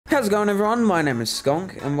How's it going, everyone? My name is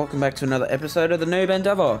Skunk, and welcome back to another episode of the Noob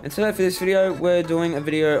Endeavor. And today for this video, we're doing a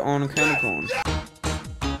video on Kernel.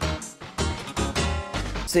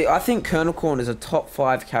 See, I think Kernel is a top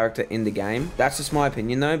 5 character in the game. That's just my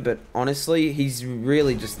opinion though, but honestly, he's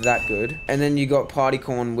really just that good. And then you got Party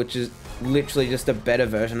Corn, which is literally just a better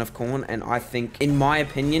version of Corn, and I think, in my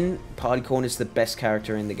opinion, Party Corn is the best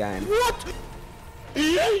character in the game. What?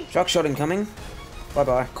 Shock shot incoming.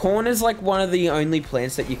 Bye-bye. Corn is like one of the only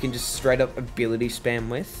plants that you can just straight up ability spam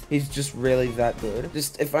with. He's just really that good.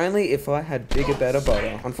 Just, if I had bigger, better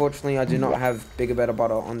butter. Unfortunately, I do not have bigger, better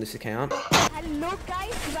butter on this account. Hello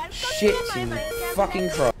guys, welcome Shit, to my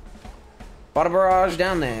fucking Christ. Butter barrage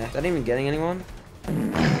down there. Is that even getting anyone?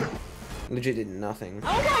 Legit did nothing. Oh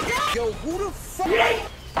my god! Yo, who the fuck?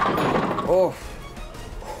 Oh.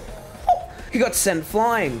 He got sent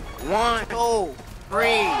flying. 1, 2, 3.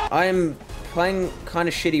 I am playing kind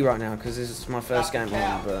of shitty right now because this is my first game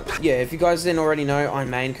on, but yeah, if you guys didn't already know, I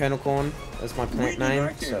main Kernel Corn as my plant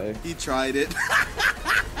name, so. He tried it.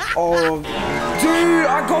 Oh, dude,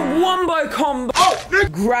 I got wombo combo! Oh,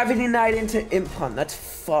 Gravity Nade into Imp Hunt, that's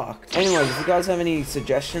fucked. Anyways, if you guys have any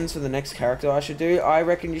suggestions for the next character I should do, I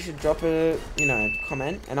reckon you should drop a,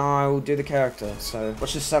 comment, and I will do the character. So,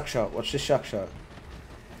 watch this suck shot, watch this shuck shot.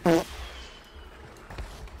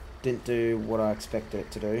 Didn't do what I expected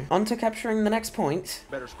it to do. On to capturing the next point.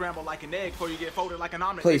 Better scramble like an egg before you get folded like an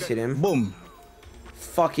omelet. Please hit him. Boom.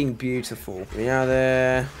 Fucking beautiful. We are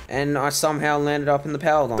there. And I somehow landed up in the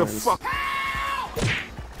power lines. The fuck?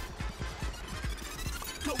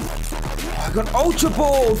 I got Ultra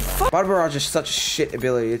Ball! Fuck! Butter Barrage is such a shit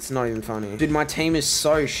ability, it's not even funny. Dude, my team is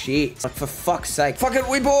so shit. Like, for fuck's sake. Fuck it,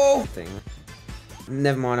 we ball! Thing.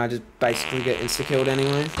 Never mind, I just basically get insta-killed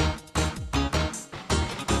anyway.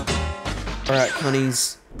 Alright,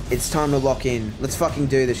 Cunnies. It's time to lock in. Let's fucking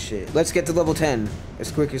do this shit. Let's get to level 10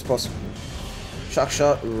 as quick as possible. Shuck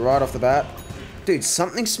shot right off the bat. Dude,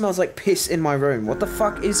 something smells like piss in my room. What the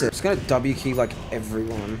fuck is it? Just gonna W key like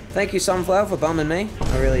everyone. Thank you, Sunflower, for bumming me.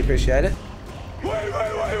 I really appreciate it. Wait.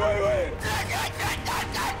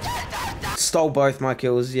 Stole both my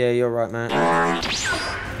kills. Yeah, you're right, man.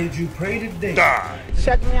 Did you pray today? Die.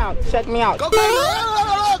 Check me out, check me out. Go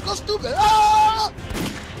stupid. Ah!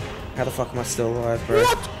 How the fuck am I still alive, bro?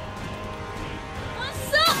 What?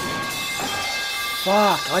 What's up?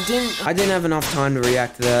 Fuck, I didn't have enough time to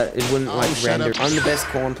react to that. It wouldn't like render. I'm the best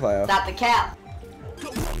corn player. Stop the cap.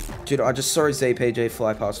 Dude, I just saw a ZPG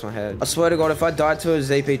fly past my head. I swear to God, if I died to a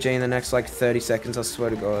ZPG in the next like 30 seconds, I swear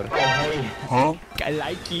to God. Huh? I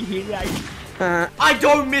like you, he like. I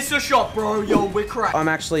don't miss a shot, bro. Yo, we're cracked. I'm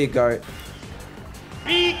actually a goat.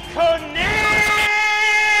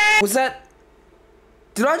 Was that?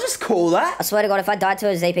 Did I just call that? I swear to God, if I died to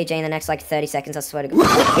a ZPG in the next, like, 30 seconds, I swear to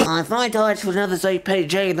God. If I died to another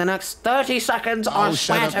ZPG in the next 30 seconds, I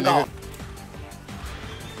swear to God.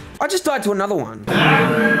 I just died to another one.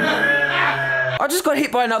 I just got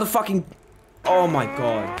hit by another fucking... Oh my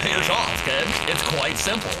God. Hands off, kid. It's quite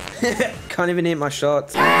simple. Can't even hit my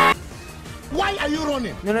shots. Why are you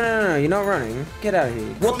running? No, you're not running. Get out of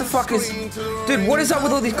here. What the fuck is... Dude, what is up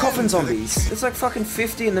with all these coffin zombies? There's like fucking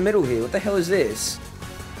 50 in the middle here. What the hell is this?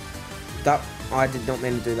 That... I did not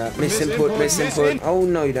mean to do that. Miss input. Oh,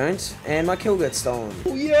 no, you don't. And my kill gets stolen.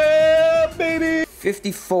 Oh, yeah, baby.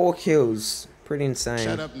 54 kills. Pretty insane.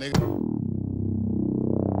 Shut up, nigga.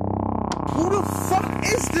 Who the fuck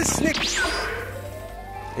is this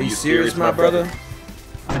nigga? Are you serious, my brother?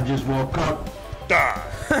 I just woke up. Die.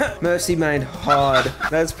 Mercy main hard.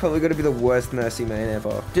 That's probably gonna be the worst Mercy main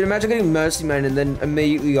ever. Dude, imagine getting Mercy main and then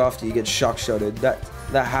immediately after you get shuck shotted. That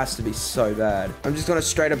has to be so bad. I'm just gonna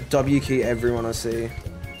straight up W key everyone I see.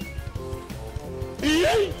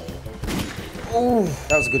 Ooh,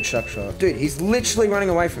 that was a good shuck shot. Dude, he's literally running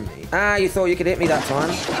away from me. Ah, you thought you could hit me that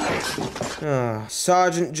time? Ah,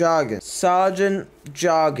 Sergeant Jargon. Sergeant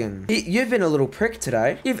Jargon. You've been a little prick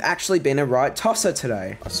today. You've actually been a right tosser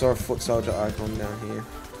today. I saw a foot soldier icon down here.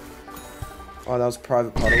 Oh, that was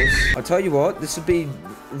private puddles. I tell you what, this would be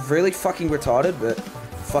really fucking retarded, but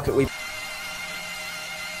fuck it, we...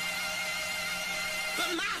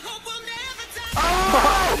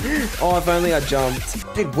 Oh, if only I jumped.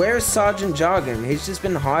 Dude, where is Sergeant Jargon? He's just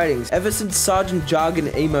been hiding. Ever since Sergeant Jargon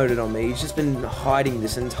emoted on me, he's just been hiding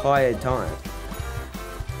this entire time.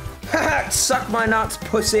 Haha, suck my nuts,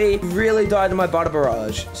 pussy. Really died to my butter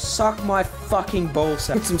barrage. Suck my fucking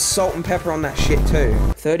ballsack. Put some salt and pepper on that shit too.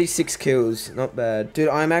 36 kills, not bad. Dude,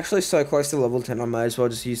 I'm actually so close to level 10, I might as well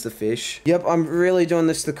just use the fish. Yep, I'm really doing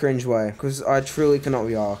this the cringe way, because I truly cannot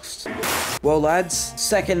be asked. Well, lads,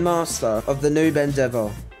 second master of the Noob Endeavor,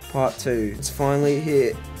 part 2. It's finally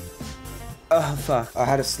here. Oh, fuck. I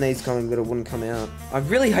had a sneeze coming, but it wouldn't come out. I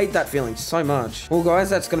really hate that feeling so much. Well, guys,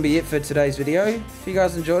 that's going to be it for today's video. If you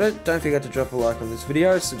guys enjoyed it, don't forget to drop a like on this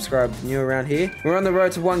video. Subscribe if you're new around here. We're on the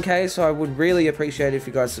road to 1K, so I would really appreciate it if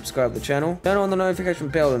you guys subscribe to the channel. Turn on the notification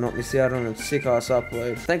bell to not miss out on a sick-ass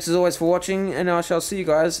upload. Thanks as always for watching, and I shall see you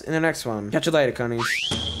guys in the next one. Catch you later,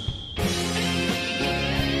 cunnies.